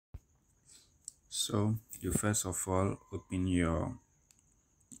So you first of all open your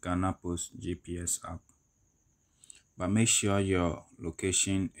Ghana Post GPS app, but make sure your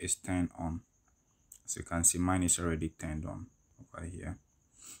location is turned on. As you can see, mine is already turned on over here.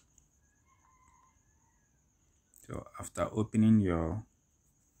 So after opening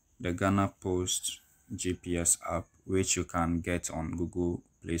the Ghana Post GPS app, which you can get on Google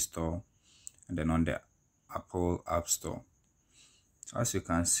Playstore and then on the Apple Appstore. So as you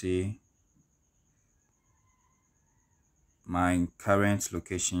can see, my current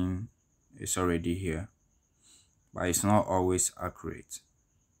location is already here, but it's not always accurate.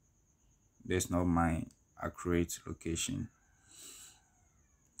 There's not my accurate location.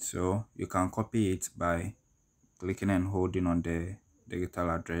 So you can copy it by clicking and holding on the digital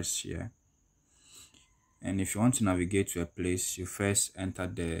address here. And if you want to navigate to a place, you first enter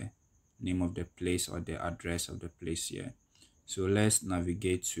the name of the place or the address of the place here. So let's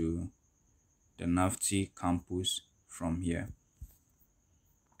navigate to the NAFTI campus from here.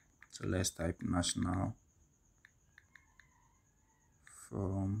 So let's type National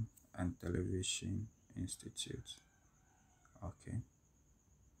Film and Television Institute. Okay.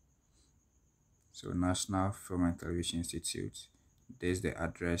 So National Film and Television Institute. There's the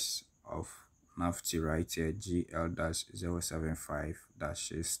address of NAFTI right here,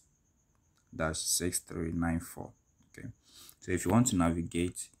 GL-075-6394. Okay. So if you want to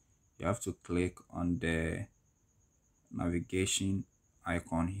navigate, you have to click on the navigation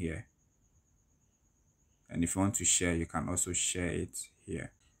icon here. And if you want to share, you can also share it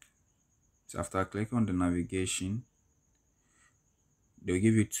here. So after clicking on the navigation, they'll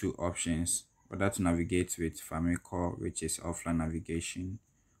give you two options: whether to navigate with Famicom, which is offline navigation,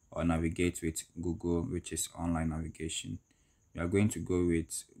 or navigate with Google, which is online navigation. We are going to go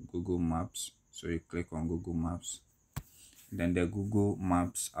with Google Maps. So you click on Google Maps. Then the Google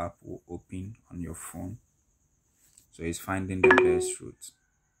Maps app will open on your phone. So it's finding the best route.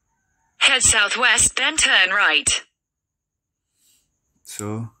 Head southwest, then turn right.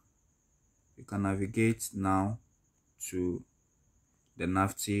 So you can navigate now to the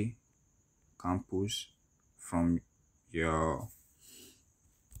NAFTI campus from your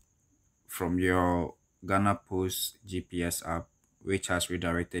Ghana Post GPS app, which has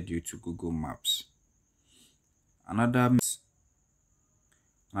redirected you to Google Maps. Another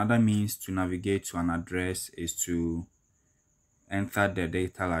means to navigate to an address is to enter the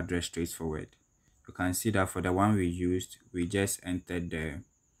digital address straightforward. You can see that for the one we used, we just entered the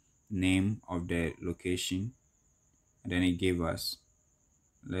name of the location and then it gave us.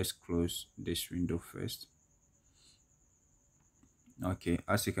 Let's close this window first. Okay,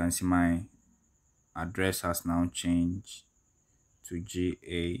 as you can see, my address has now changed to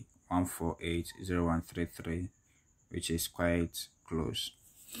GA1480133, which is quite close.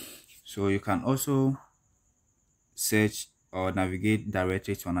 So you can also search or navigate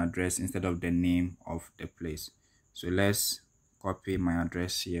directly to an address instead of the name of the place. So let's copy my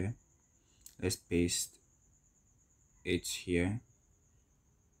address here. Let's paste it here.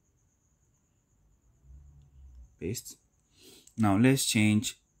 Paste. Now let's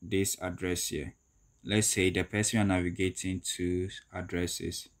change this address here. Let's say the person you're navigating to address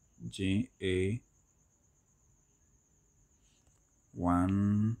is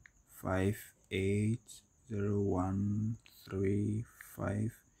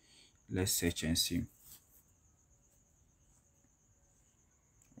GA1580135. Let's search and see.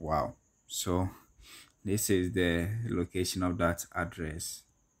 Wow. So this is the location of that address.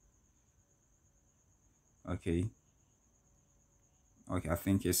 Okay, I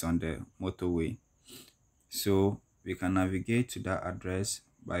think it's on the motorway. So we can navigate to that address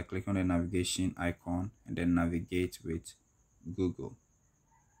by clicking on the navigation icon and then navigate with Google.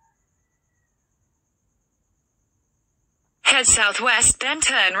 Head southwest, then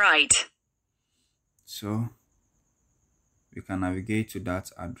turn right. So we can navigate to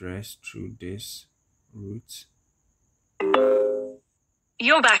that address through this route.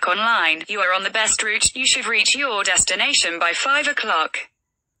 You're back online. You are on the best route. You should reach your destination by 5 o'clock.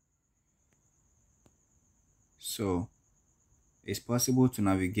 So it's possible to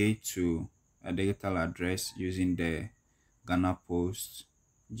navigate to a digital address using the Ghana Post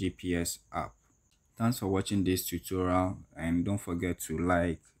GPS app. Thanks for watching this tutorial, and don't forget to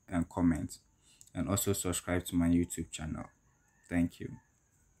like and comment, and also subscribe to my YouTube channel. Thank you.